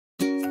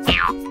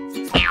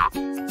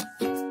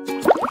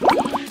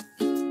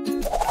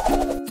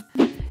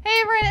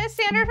everyone, it's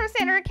Sandra from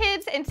Sandaroo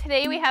Kids, and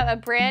today we have a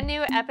brand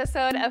new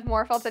episode of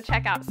Morphle to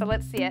check out, so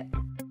let's see it.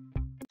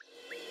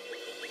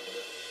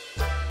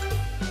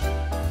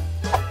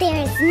 There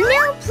is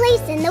no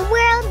place in the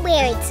world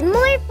where it's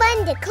more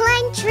fun to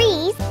climb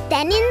trees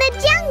than in the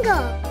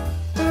jungle.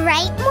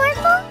 Right,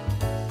 Morphle?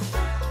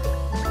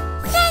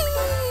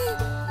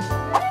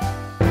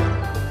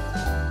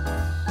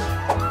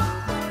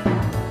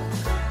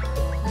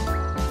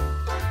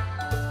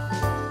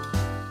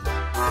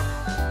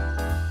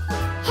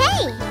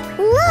 Hey,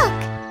 look!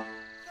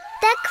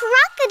 The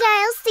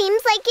crocodile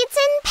seems like it's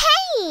in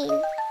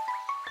pain.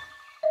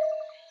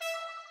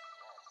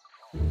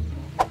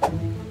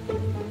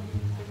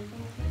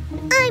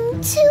 I'm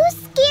too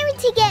scared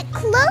to get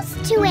close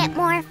to it,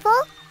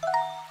 Morphle.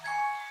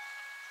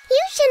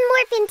 You should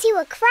morph into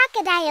a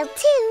crocodile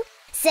too,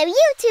 so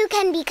you two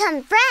can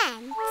become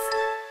friends.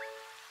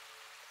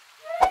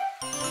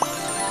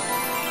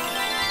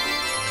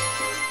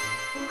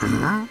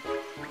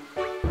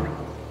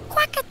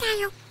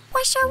 Crocodile,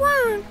 what's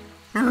wrong?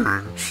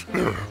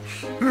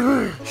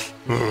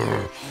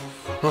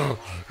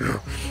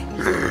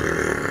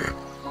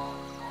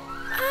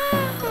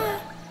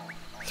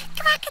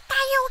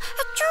 Crocodile,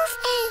 a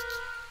toothache.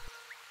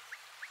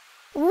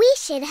 We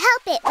should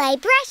help it by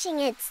brushing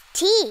its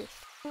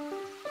teeth.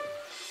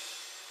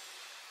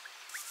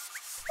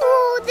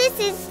 Oh, this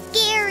is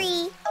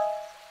scary.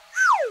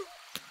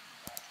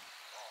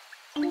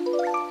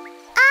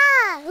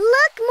 Ah,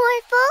 look,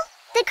 Morphle.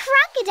 The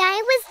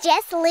crocodile was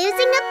just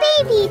losing a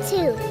baby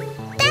tooth.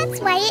 That's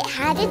why it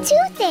had a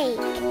toothache.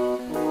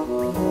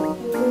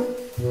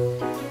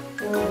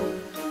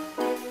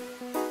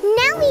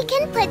 Now we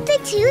can put the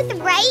tooth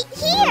right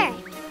here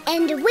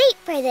and wait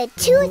for the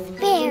tooth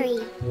fairy.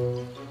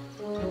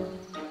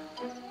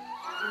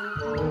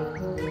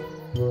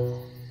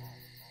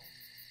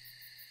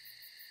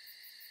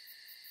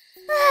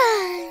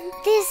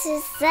 This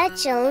is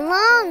such a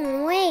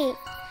long wait.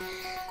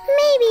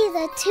 Maybe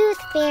the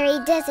tooth fairy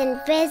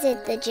doesn't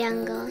visit the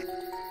jungle.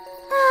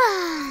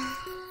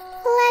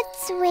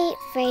 Let's wait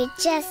for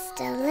just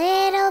a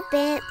little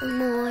bit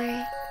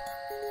more.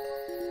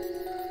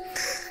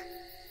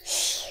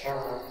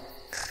 Phew.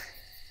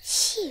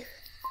 Phew.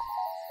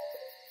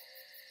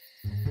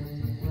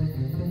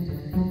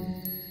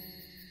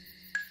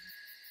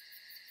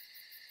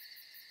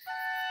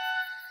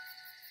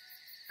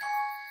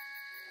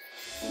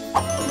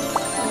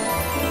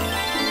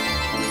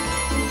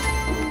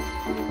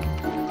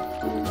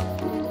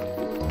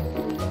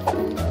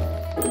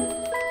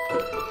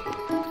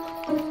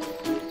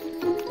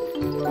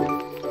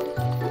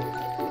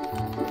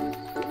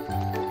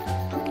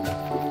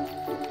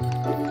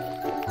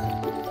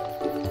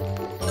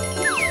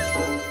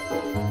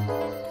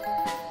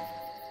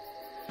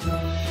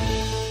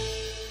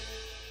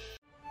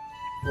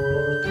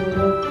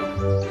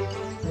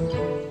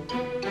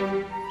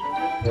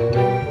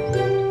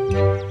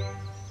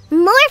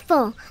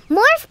 Morphle,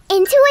 morph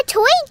into a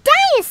toy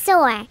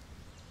dinosaur.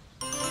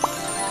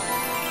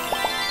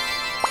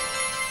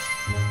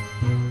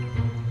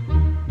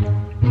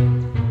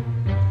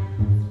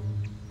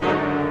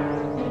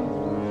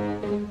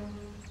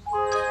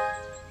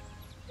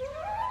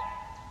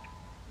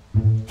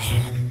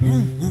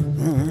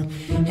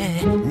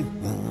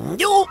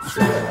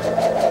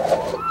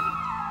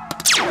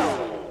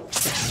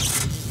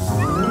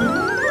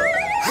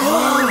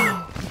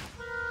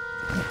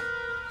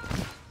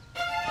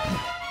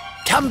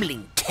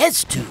 Tumbling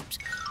test tubes.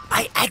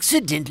 I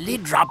accidentally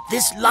dropped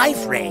this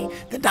life ray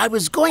that I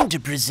was going to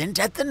present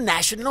at the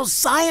National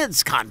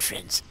Science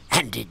Conference,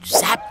 and it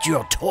zapped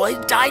your toy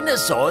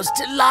dinosaurs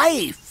to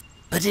life.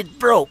 But it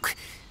broke,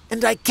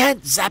 and I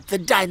can't zap the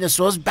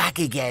dinosaurs back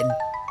again.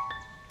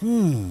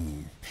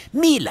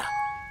 Mila,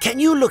 can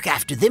you look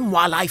after them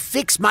while I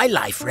fix my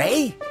life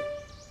ray?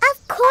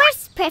 Of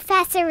course,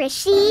 Professor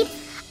Rashid.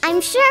 I'm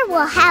sure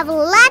we'll have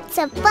lots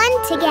of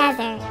fun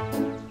together.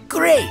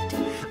 Great.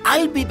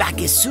 I'll be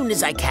back as soon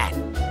as I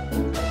can.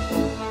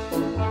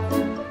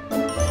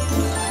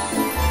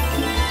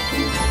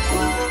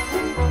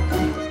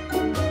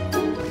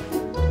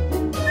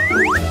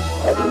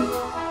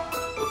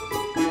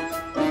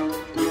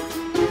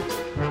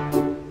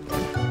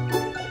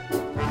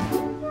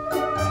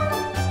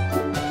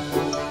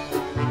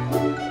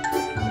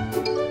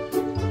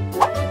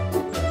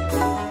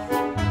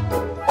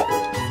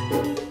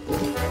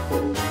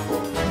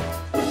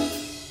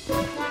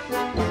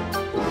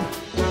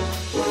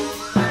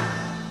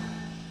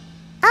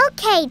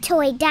 Okay,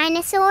 toy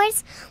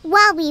dinosaurs,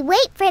 while we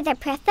wait for the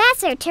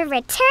professor to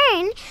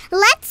return,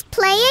 let's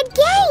play a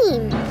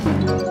game.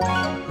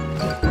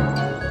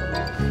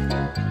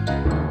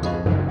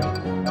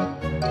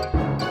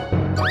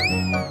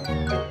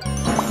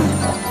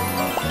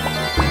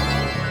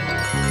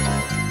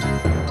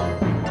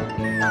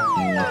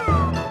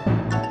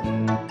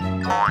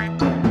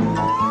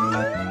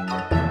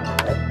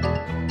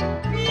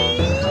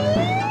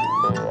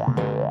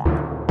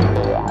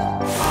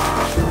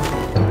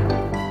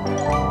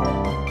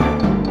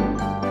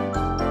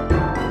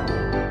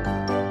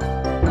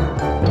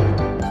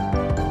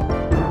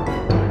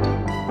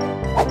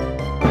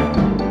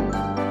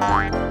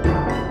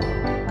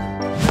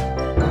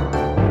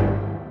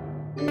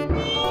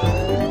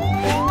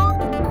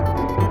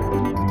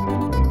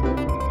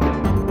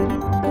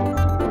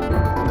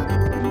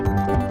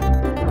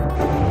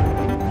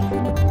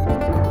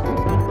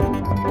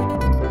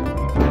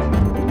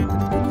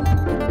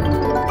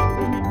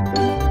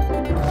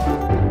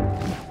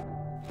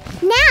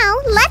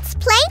 Now, let's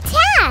play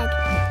tag.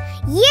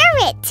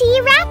 You're it,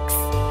 T-Rex.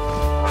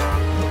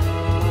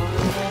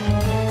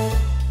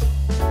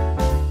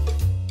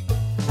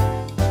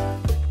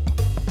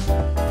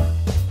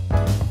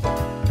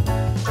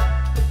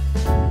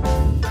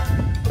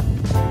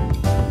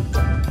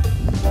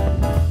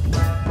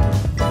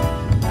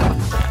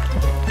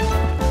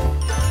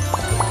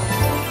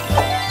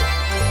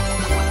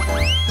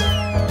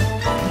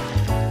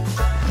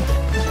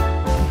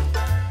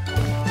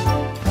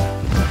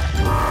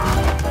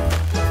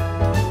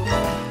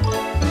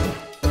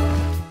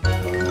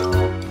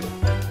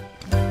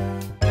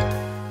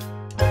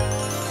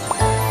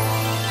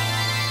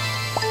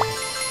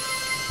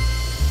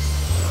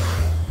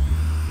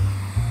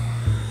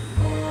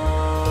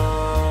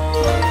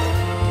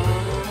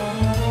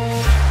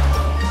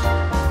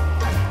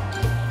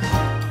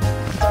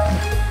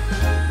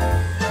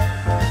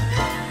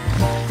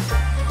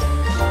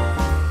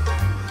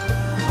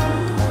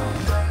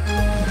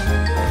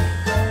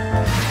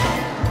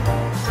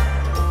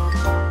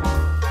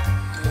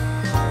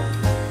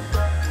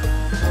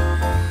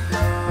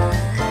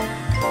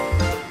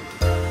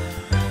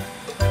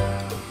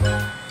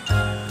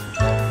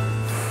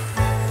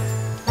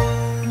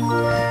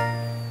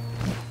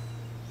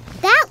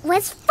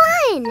 Was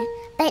fun,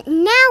 but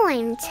now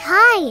I'm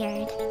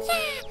tired.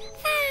 Yeah,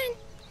 fun.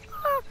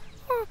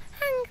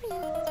 Hungry.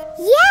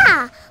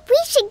 Yeah, we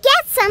should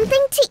get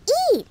something to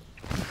eat.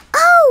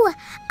 Oh,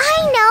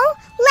 I know.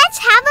 Let's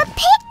have a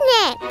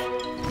picnic.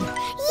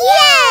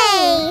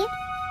 Yay!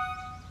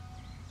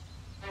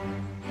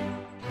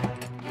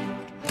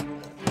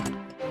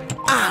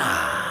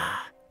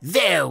 Ah,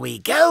 there we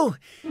go.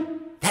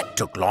 That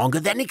took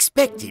longer than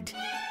expected,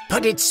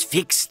 but it's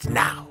fixed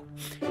now.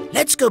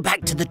 Let's go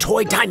back to the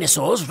toy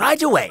dinosaurs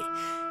right away.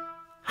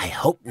 I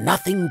hope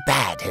nothing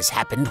bad has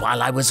happened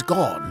while I was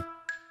gone.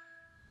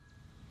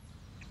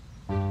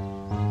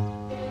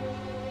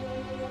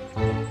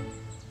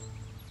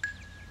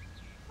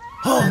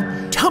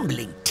 Oh,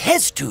 tumbling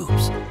test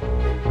tubes.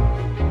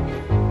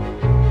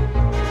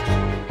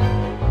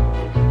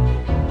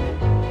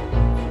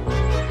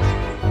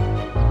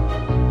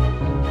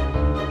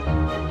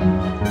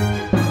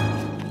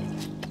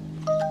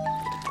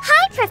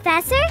 Hi,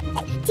 Professor.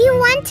 Do you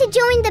want to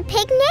join the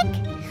picnic?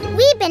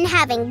 We've been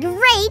having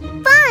great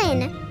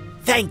fun.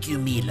 Thank you,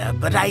 Mila,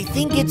 but I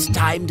think it's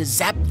time to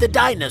zap the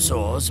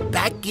dinosaurs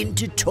back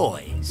into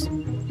toys.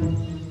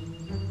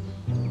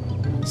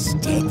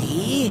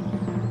 Steady.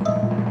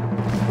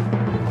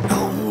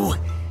 Oh.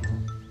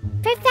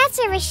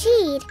 Professor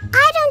Rashid,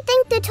 I don't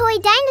think the toy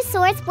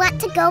dinosaurs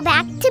want to go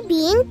back to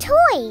being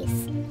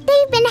toys.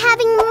 They've been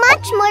having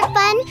much more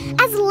fun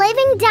as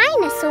living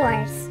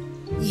dinosaurs.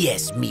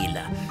 Yes,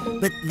 Mila,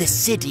 but the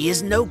city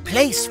is no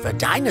place for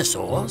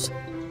dinosaurs.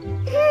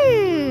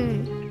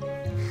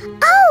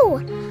 Oh,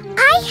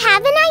 I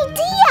have an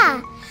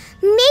idea.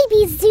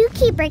 Maybe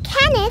Zookeeper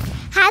Kenneth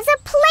has a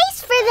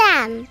place for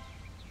them.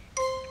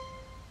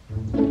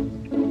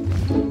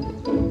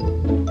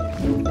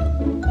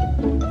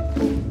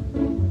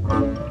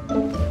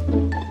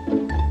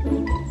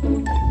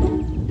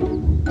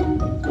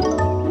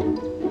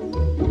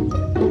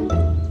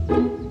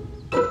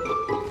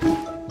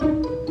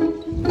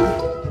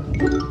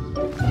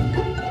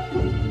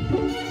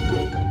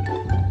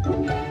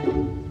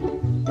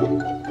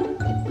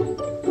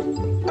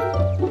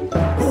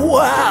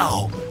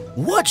 Wow!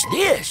 What's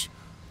this?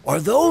 Are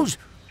those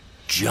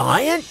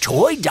giant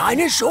toy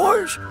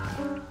dinosaurs?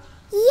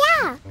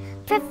 Yeah,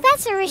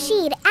 Professor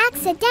Rashid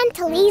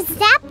accidentally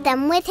zapped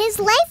them with his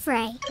life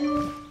ray.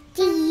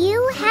 Do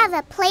you have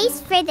a place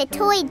for the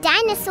toy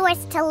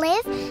dinosaurs to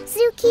live,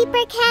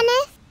 Zookeeper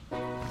Kenneth?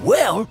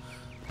 Well,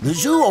 the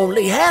zoo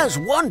only has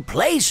one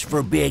place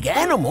for big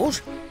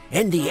animals,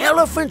 and the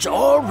elephants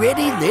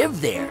already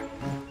live there.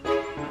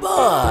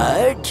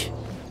 But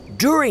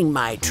during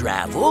my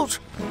travels,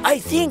 I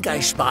think I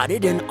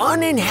spotted an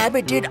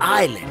uninhabited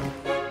island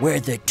where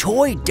the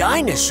toy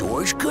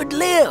dinosaurs could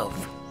live.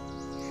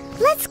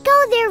 Let's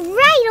go there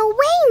right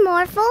away,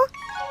 Morphle.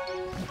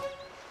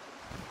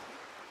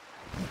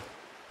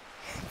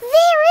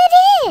 There it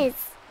is!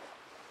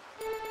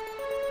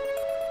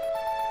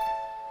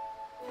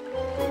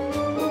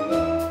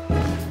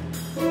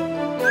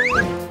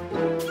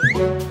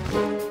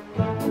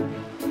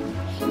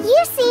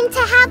 You seem to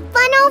have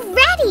fun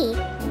already.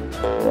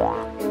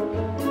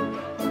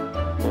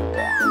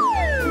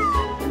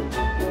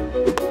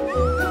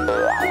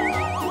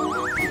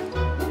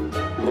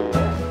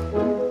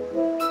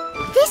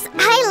 This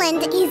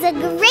island is a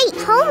great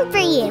home for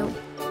you,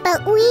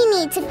 but we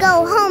need to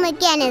go home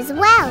again as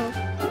well.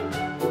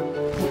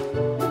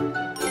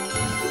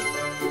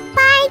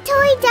 Bye,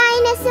 toy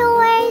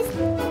dinosaurs!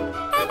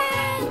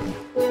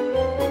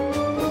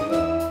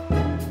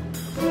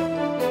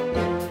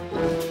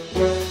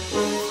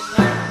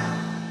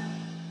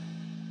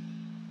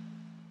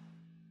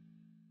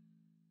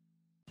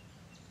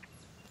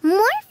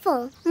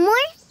 Morphle,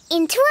 morph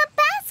into a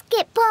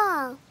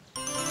basketball.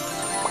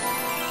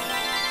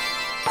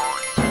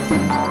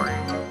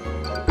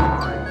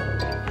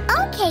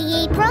 Okay,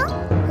 April,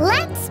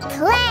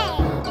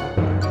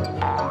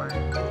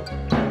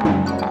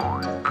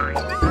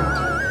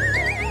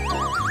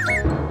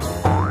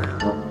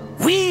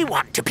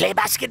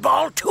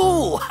 ball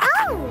too.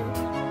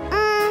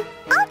 Oh,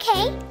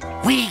 okay.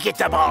 We get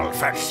the ball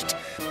first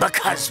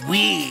because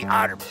we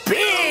are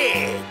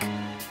big.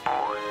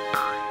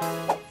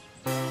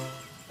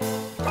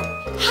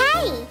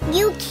 Hey,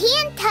 you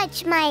can't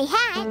touch my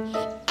hat,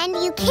 and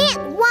you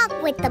can't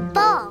walk with the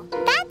ball.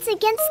 That's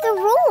against the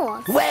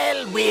rules.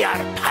 Well, we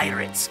are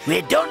pirates.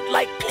 We don't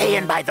like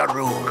playing by the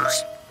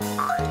rules.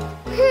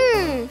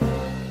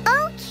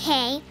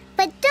 Okay,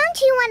 but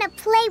don't you want to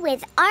play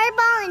with our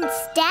ball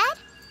instead?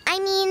 I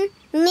mean,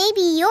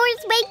 maybe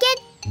yours may get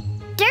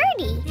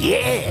dirty.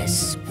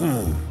 Yes.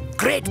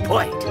 Great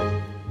point.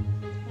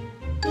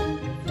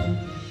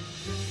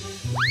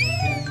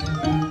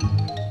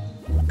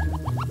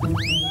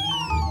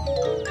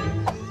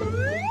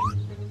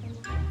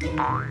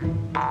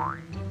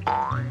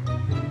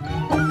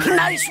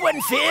 Nice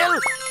one, Phil.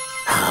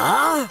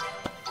 Huh?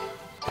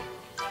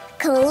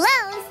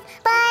 Close,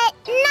 but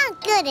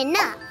not good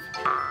enough.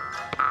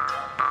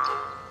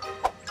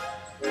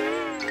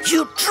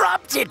 You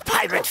dropped it,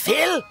 Pirate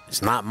Phil.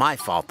 It's not my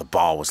fault the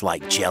ball was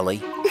like jelly.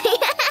 2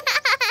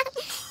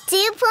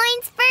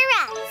 points for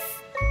us.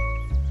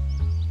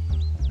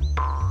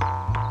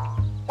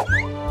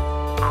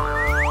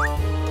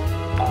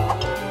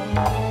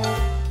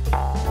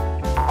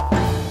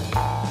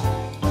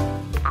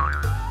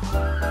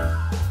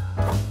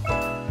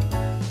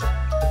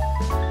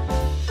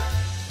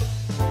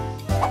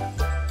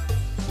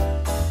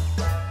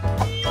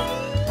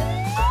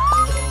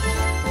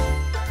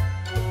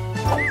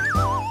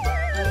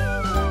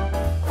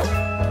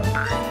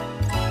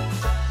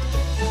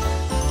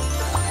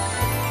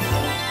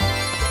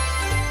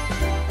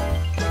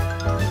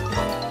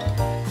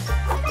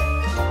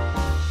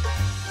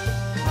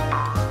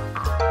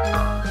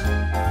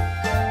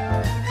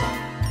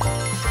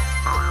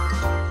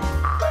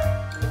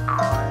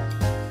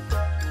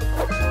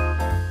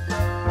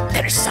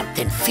 There's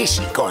something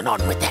fishy going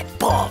on with that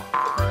ball.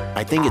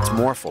 I think it's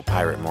Morphle,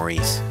 Pirate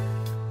Maurice.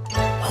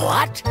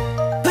 What?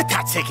 But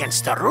that's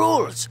against the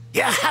rules.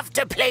 You have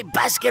to play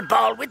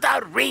basketball with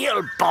a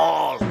real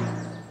ball.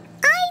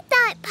 I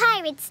thought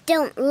pirates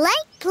don't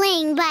like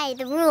playing by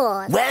the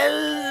rules.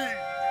 Well,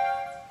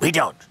 we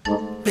don't.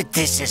 But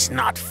this is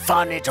not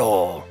fun at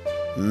all.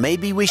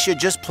 Maybe we should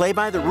just play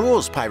by the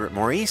rules, Pirate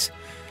Maurice.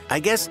 I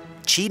guess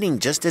cheating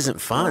just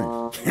isn't fun.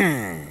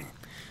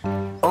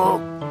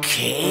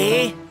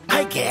 Okay,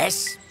 I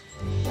guess.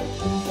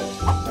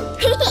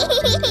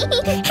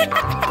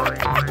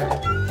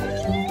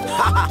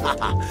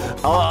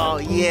 Oh,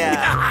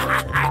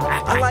 yeah.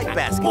 I like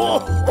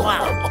basketball. Oh,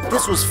 wow.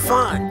 This was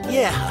fun,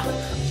 yeah.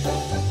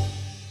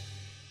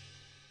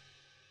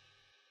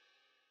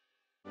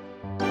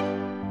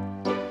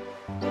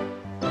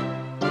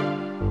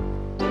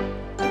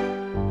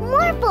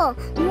 Morphle,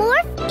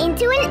 morph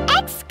into an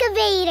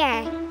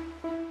excavator.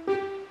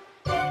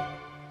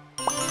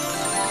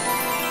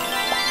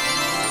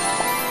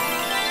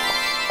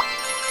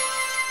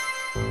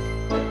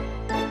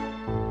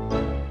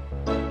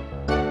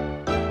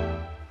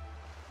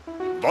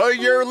 The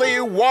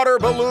yearly water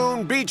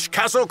balloon beach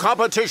castle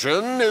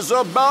competition is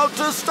about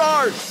to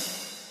start.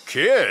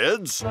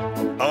 Kids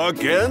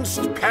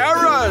against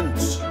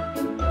parents.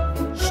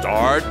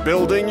 Start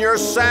building your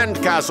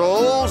sand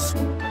castles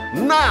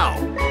now.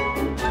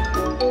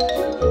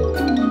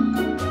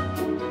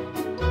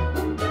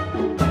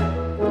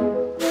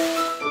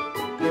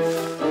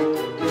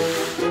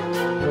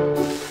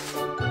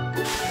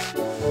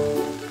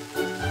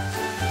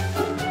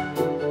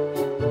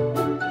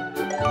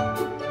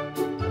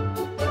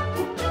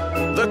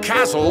 The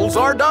castles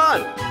are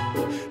done.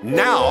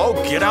 Now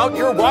get out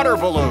your water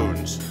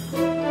balloons.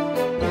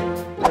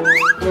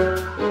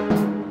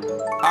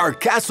 Our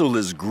castle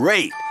is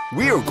great.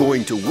 We are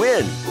going to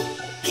win.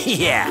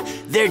 Yeah,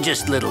 they're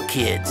just little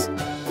kids.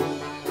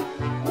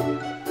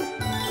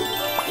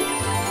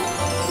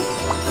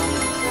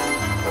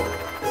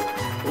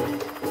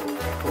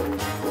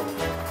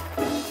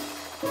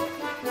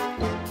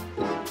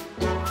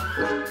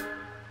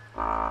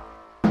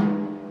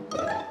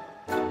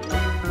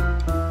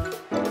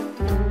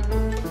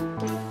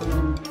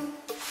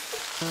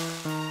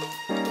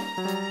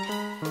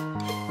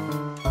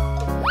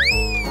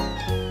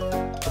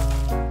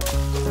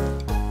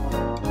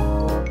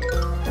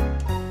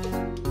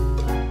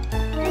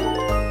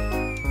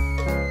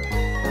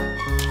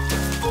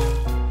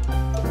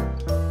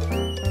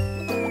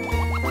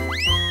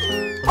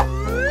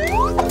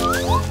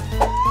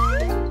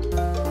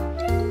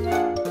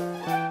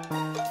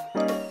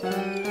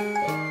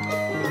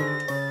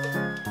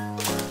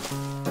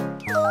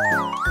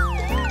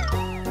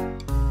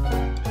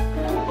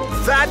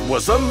 That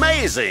was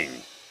amazing!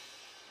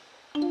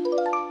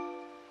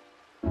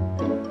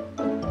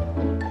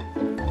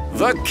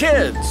 The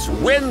kids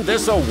win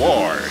this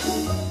award.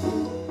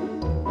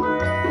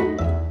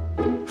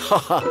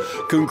 Haha,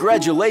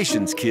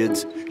 congratulations,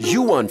 kids.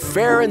 You won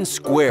fair and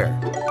square.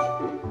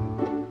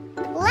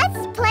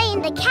 Let's play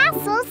in the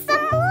castle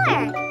some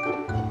more.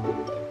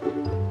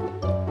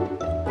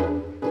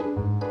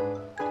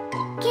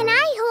 Can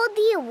I hold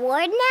the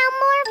award now,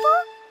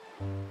 Morphle?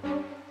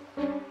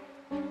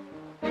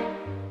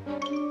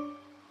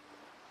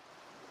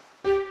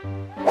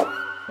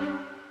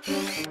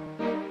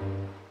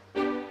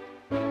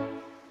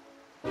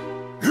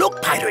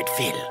 Pirate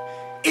Phil.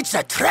 It's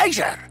a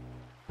treasure.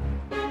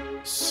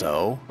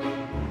 So?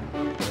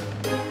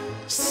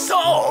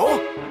 So,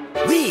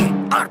 we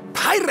are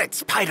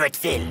pirates, Pirate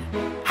Phil.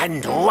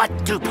 And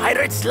what do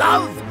pirates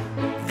love?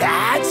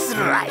 That's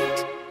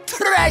right,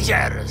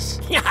 treasures.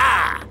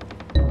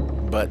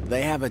 But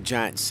they have a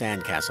giant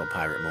sandcastle,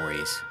 Pirate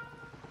Maurice.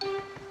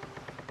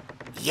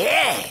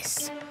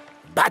 Yes,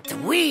 but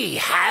we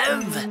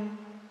have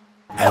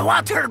a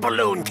water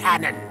balloon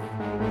cannon.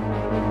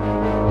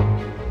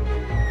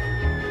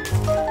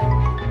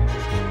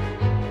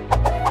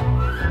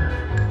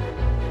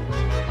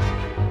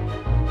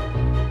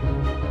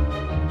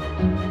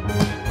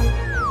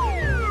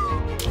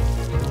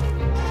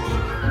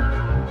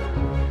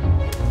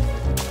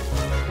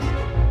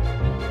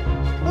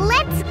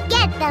 Let's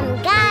get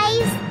them,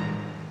 guys!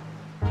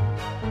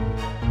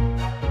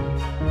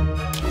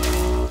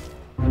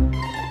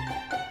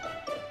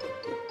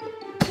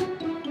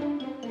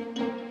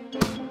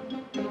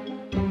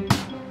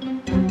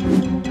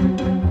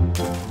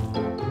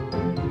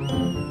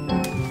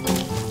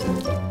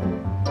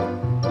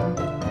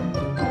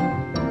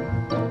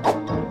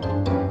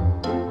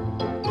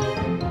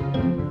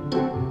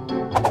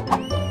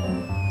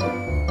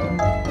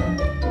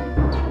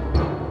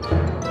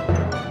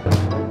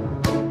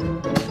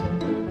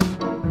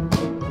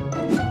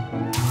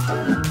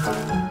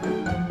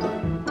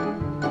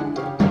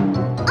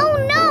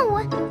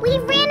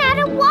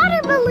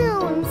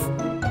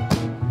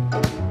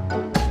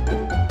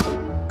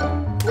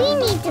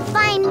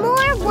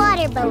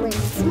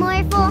 Balloons,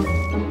 Morphle.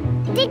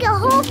 Dig a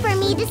hole for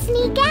me to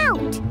sneak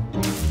out.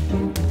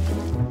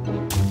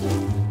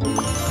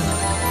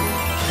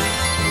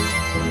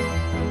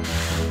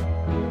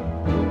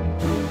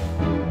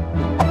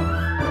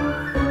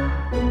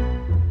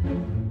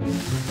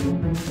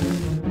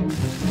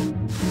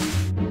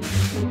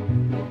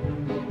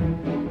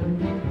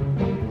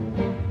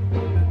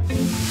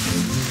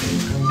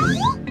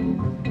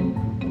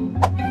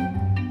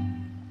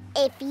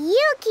 If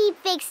you keep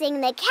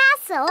fixing the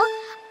castle,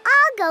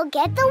 I'll go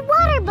get the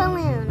water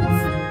balloons.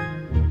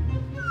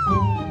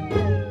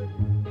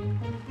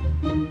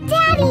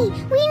 Daddy,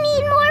 we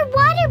need more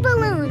water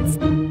balloons.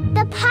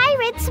 The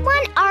pirates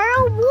won our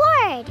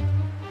award.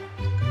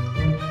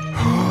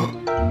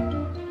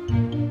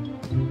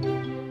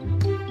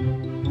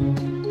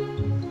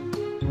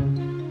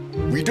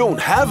 We don't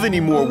have any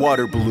more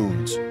water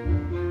balloons.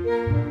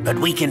 But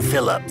we can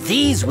fill up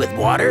these with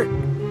water.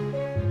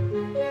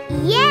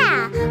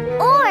 Yeah,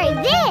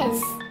 or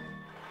this.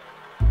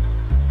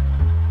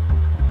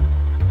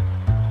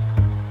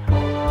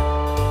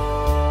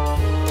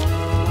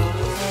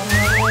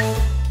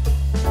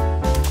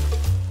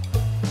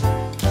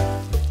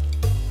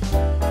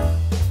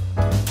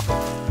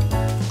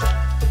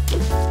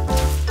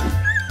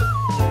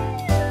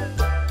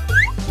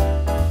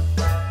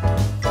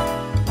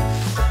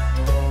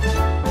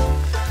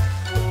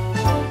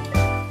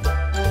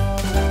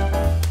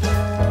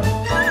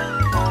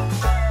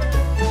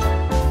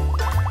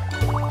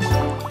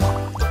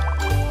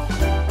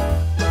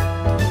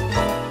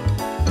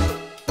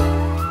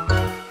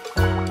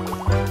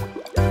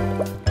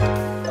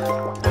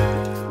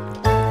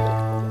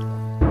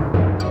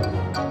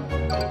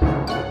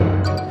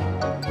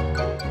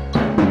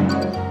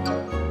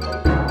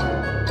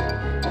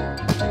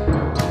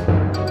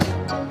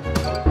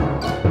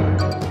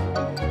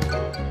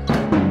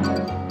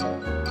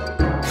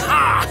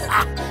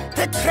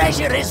 The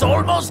treasure is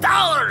almost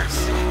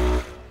ours!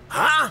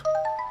 Huh?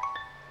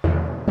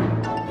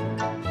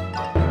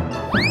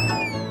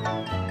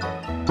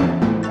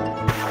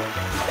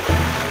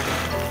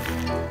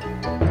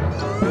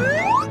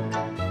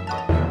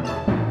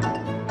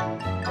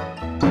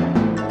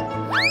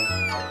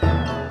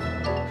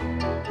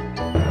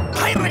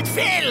 Pirate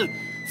Phil!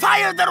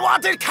 Fire the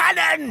water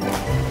cannon!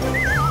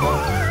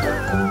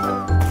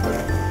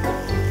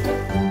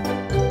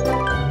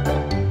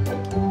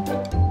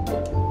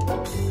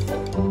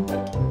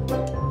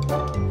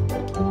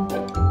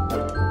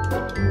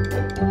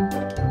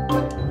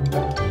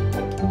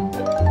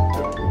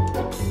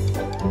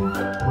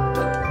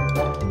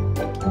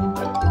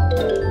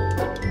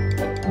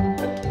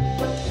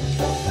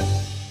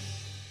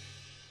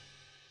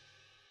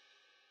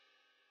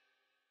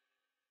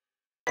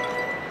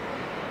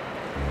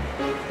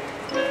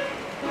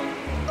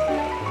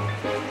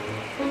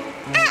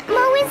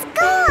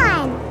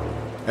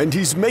 And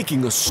he's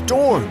making a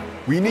storm.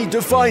 We need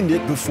to find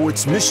it before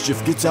its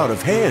mischief gets out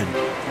of hand.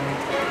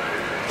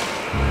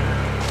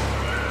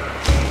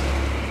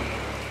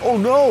 Oh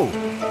no!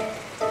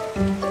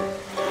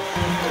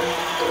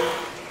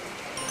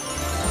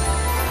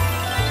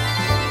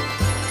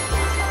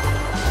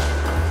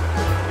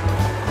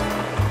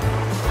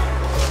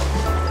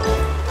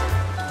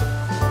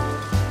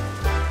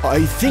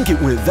 I think it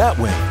went that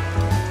way.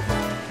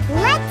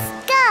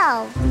 Let's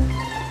go!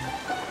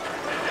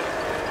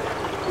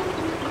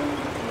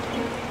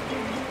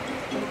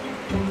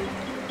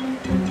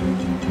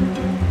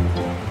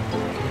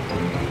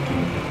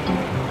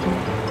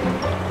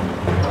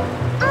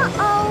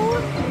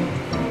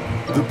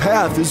 The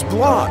path is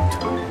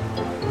blocked.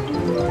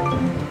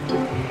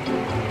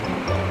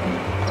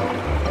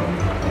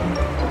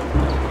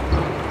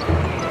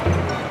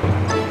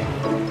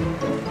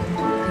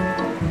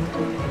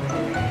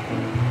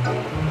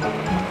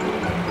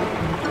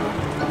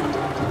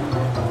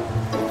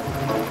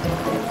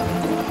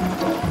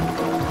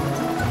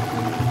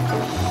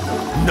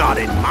 Not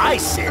in my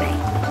city.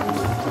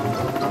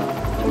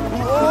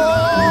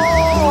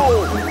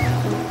 Whoa!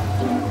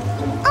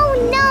 Oh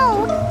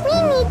no! We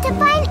need to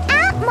find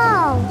Atmo!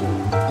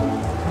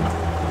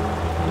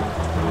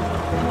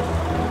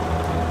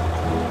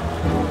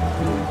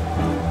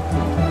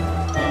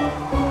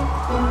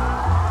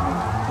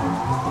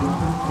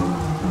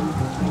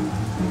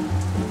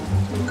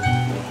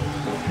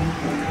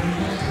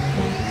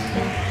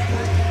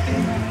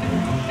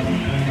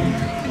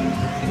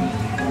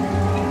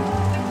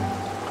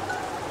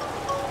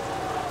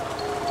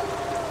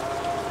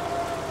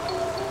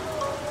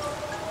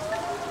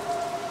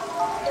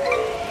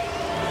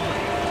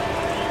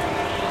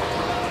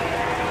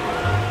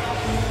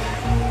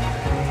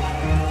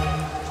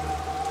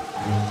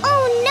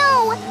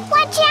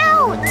 Watch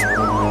out!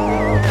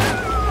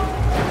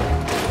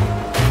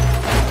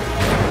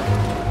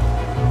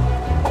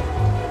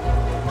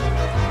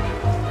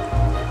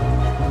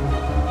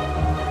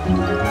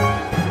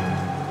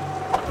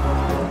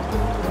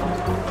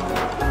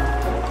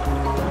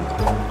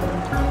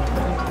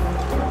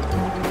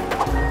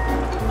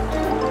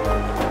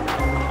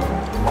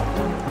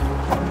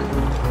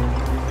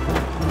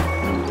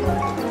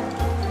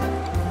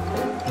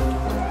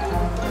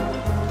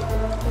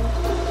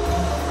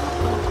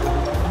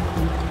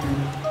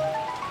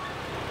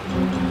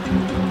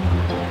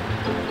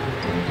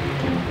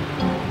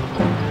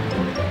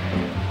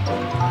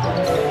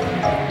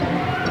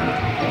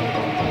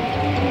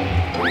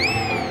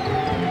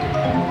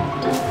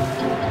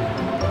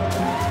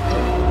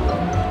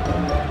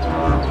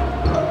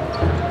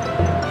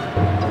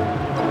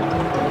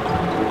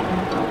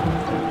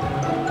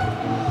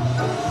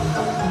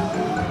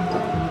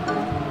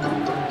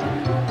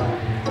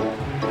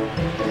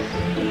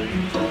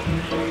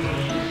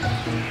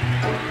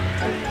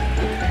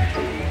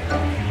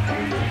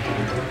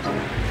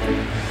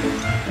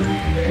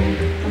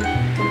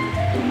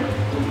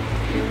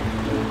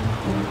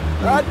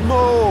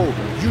 Atmo!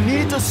 You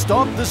need to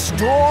stop the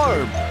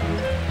storm!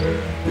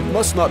 It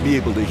must not be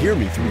able to hear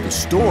me through the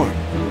storm.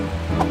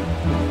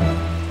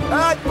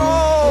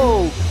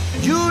 Atmo!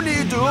 You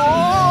need to...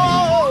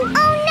 Oh!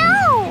 Oh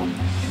no!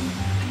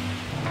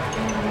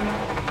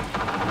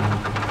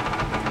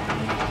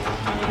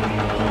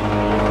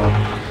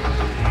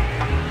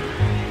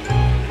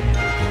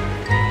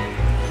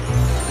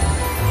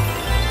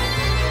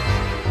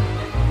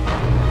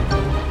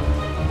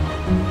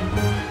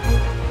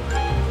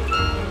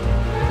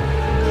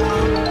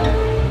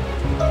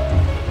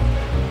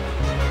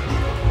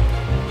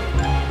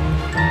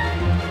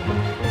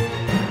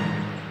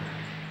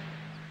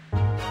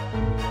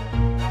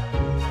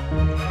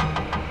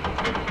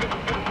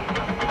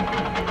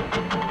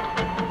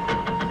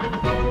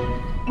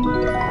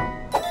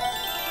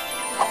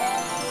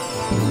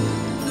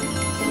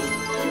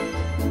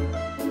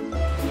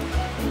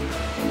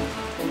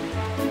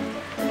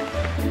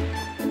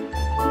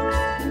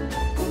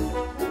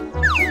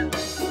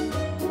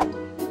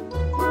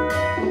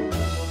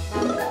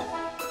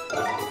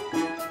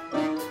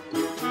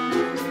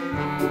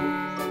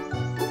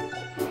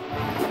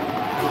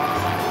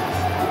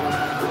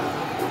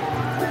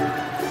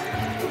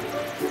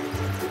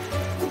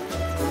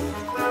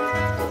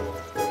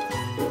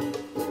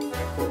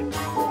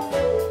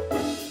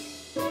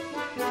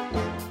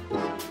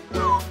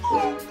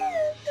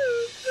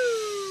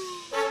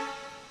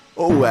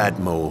 Oh,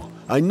 Atmo,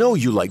 I know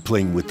you like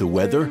playing with the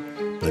weather,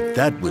 but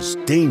that was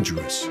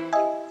dangerous.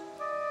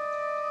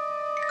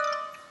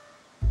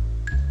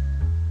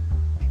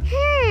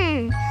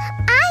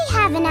 I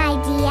have an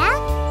idea.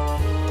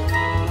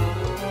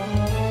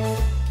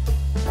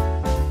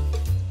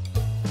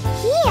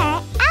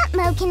 Here,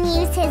 Atmo can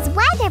use his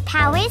weather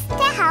powers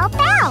to help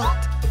out.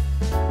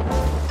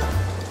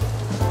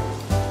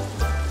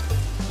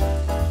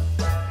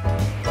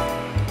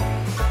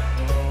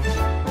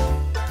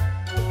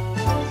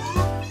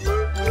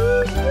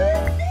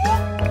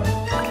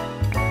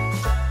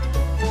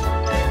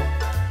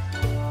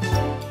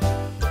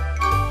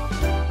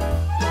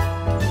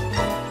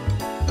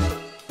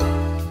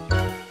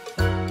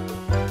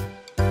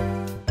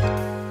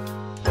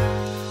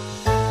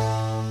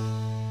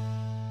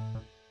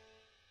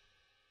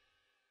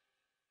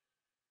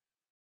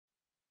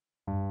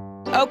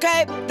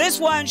 Okay, this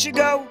one should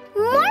go.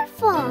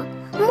 Morphle!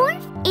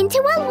 Morph into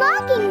a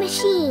logging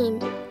machine.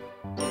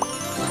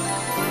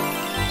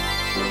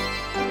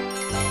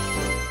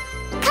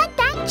 Cut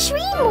that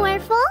tree,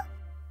 Morphle.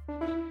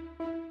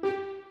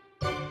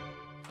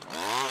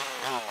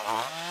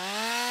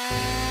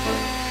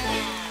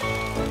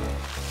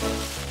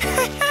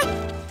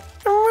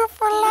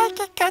 Morphle like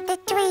to cut the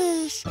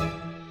trees.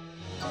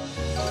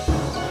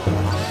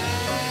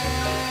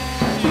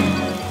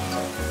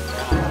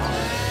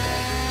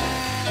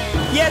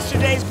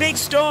 Yesterday's big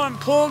storm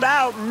pulled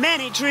out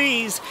many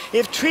trees.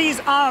 If trees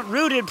aren't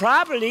rooted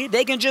properly,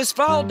 they can just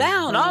fall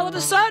down all of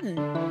a sudden.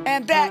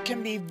 And that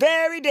can be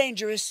very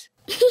dangerous.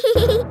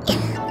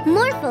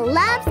 Morphle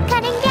loves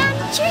cutting down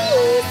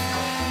trees.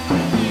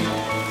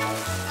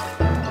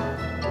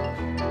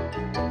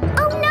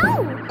 Oh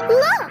no!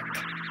 Look!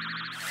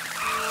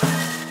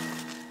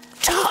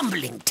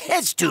 Tumbling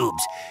test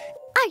tubes.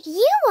 Are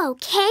you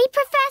okay,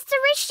 Professor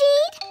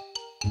Rashid?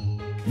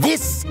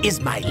 This is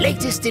my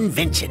latest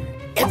invention.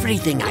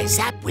 Everything I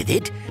zap with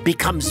it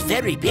becomes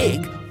very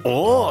big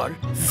or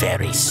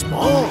very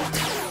small.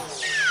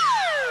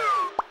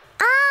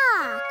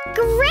 Ah,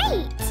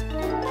 great!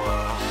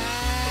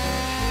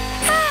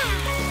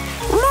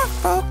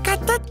 Morphle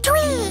cut the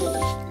tree.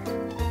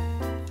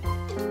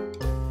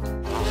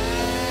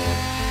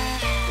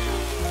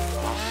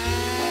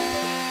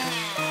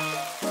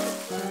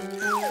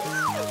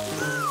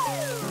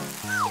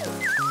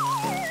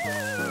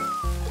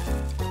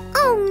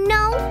 Oh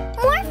no!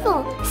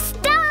 Morphle,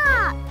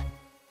 stop!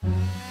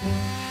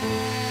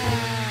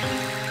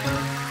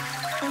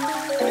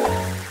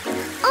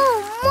 Oh,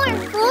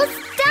 Morphle,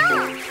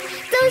 stop!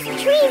 Those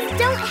trees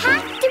don't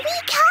have to be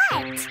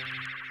cut!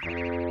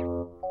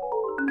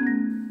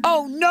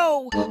 Oh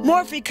no!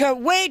 Morphle cut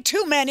way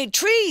too many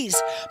trees.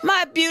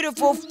 My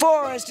beautiful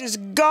forest is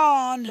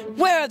gone.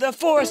 Where are the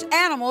forest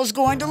animals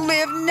going to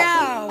live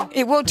now?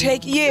 It will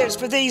take years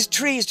for these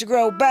trees to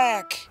grow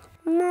back.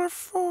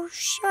 Morphle,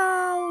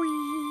 sorry.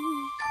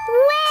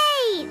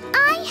 Wait!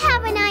 I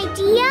have an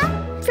idea!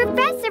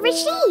 Professor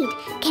Rashid,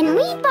 can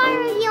we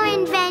borrow your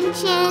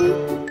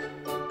invention?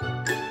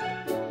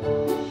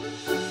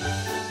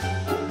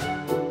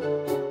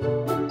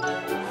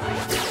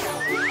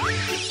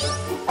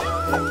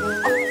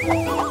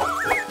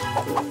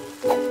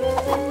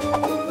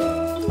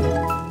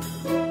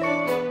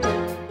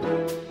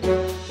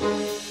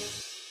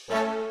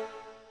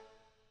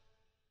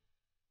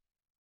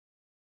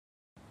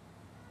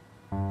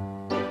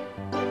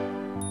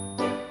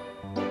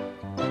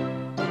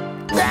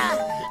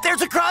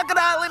 There's a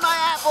crocodile in my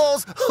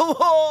apples!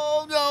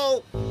 Oh,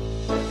 no!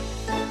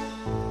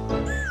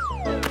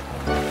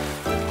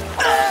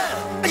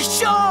 A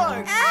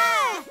shark!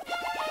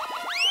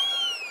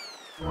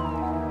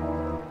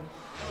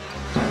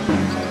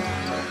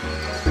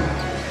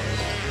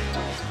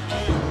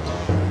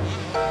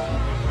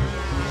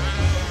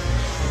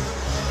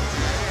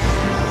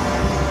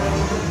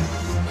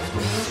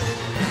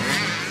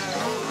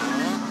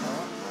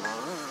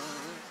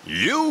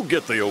 You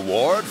get the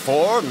award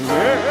for...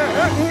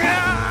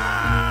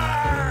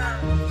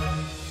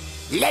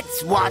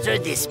 Let's water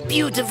this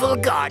beautiful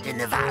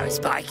garden of ours,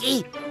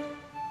 Sparky.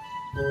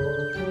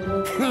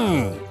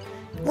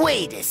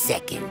 Wait a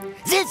second.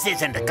 This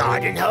isn't a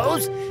garden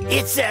hose.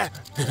 It's a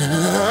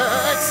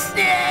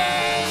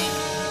snake!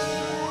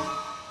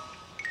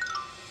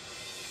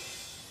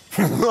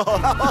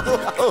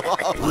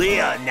 We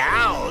are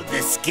now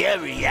the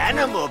Scary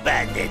Animal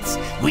Bandits.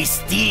 We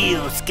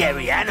steal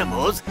scary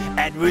animals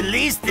and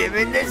release them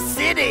in the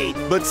city.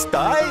 But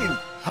Stein,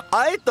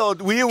 I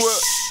thought we were...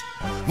 Shh!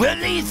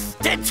 Release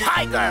the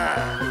tiger!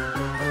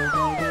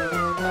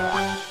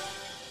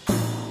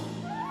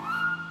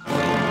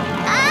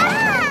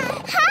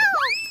 Ah!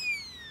 Help!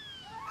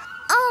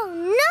 Oh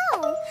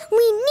no!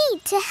 We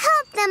need to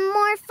help them,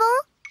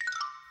 Morphle.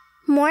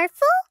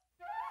 Morphle?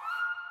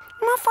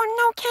 Morphle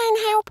no can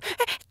help.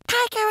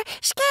 Tiger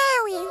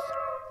scary.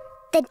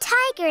 The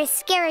tiger is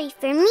scary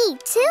for me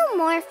too,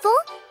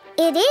 Morphle.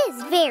 It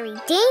is very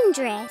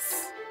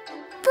dangerous.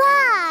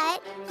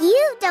 But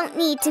you don't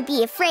need to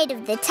be afraid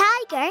of the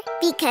tiger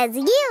because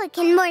you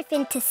can morph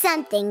into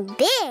something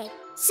big.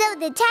 So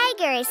the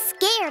tiger is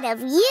scared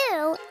of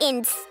you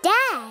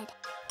instead.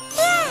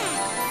 Yeah!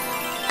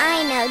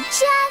 I know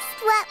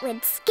just what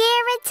would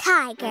scare a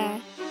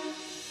tiger.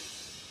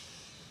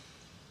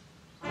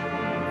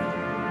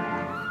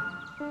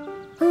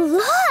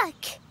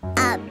 Look!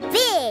 A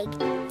big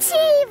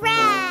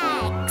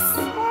T-Rex!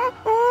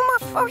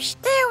 Morphle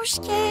still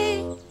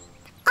scared.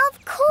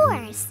 Of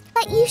course,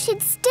 but you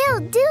should still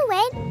do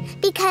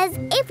it, because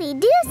if we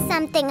do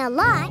something a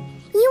lot,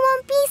 you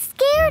won't be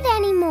scared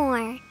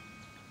anymore.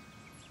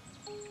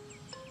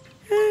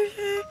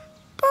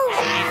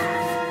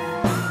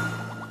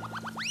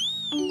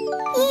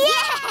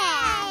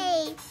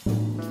 Yay!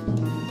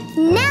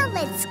 Now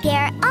let's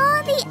scare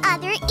all the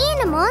other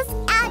animals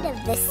out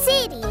of the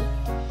city.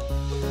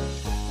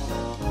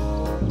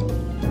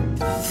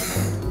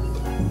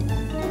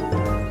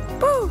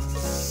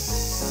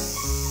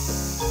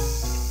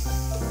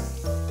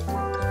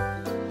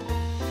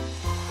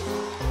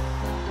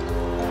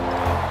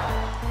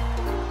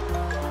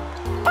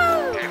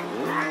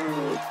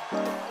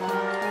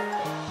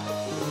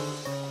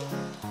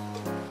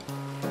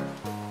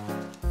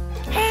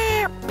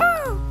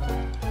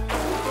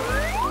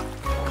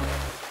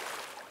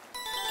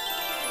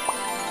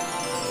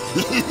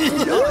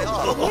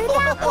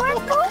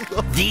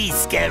 These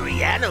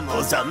scary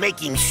animals are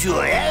making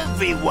sure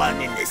everyone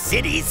in the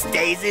city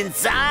stays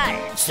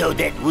inside so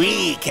that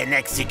we can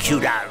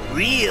execute our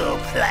real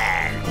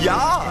plan.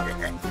 Yeah,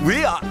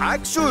 we are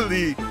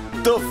actually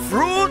the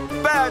Fruit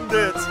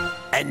Bandits.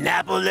 An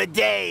apple a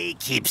day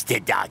keeps the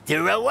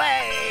doctor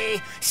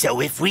away. So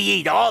if we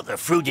eat all the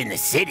fruit in the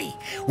city,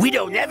 we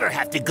don't ever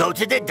have to go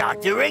to the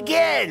doctor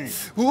again.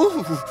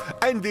 Ooh,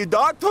 and the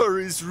doctor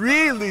is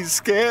really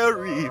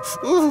scary.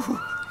 Ooh.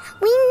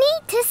 We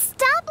need to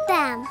stop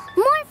them.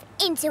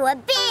 Morph into a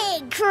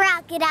big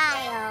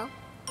crocodile.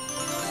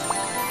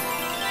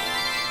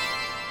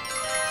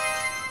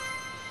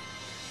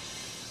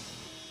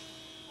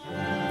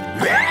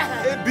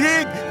 A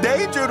big,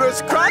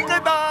 dangerous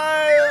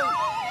crocodile!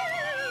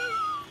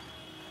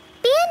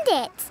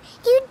 Bandits,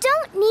 you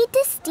don't need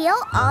to steal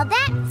all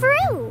that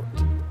fruit.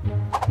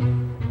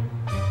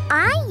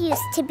 I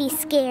used to be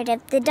scared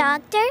of the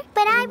doctor,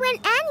 but I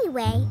went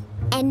anyway.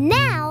 And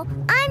now,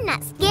 I'm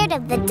not scared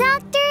of the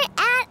doctor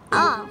at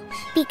all.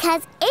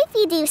 Because if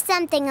you do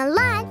something a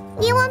lot,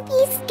 you won't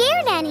be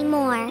scared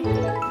anymore.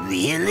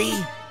 Really?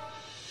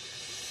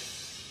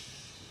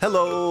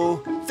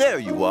 Hello, there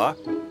you are.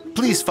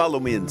 Please follow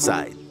me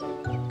inside.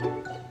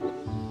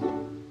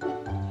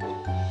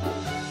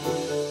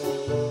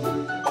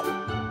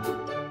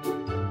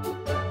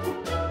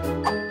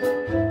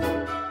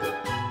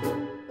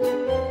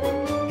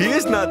 He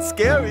is not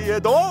scary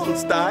at all,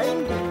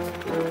 Stein.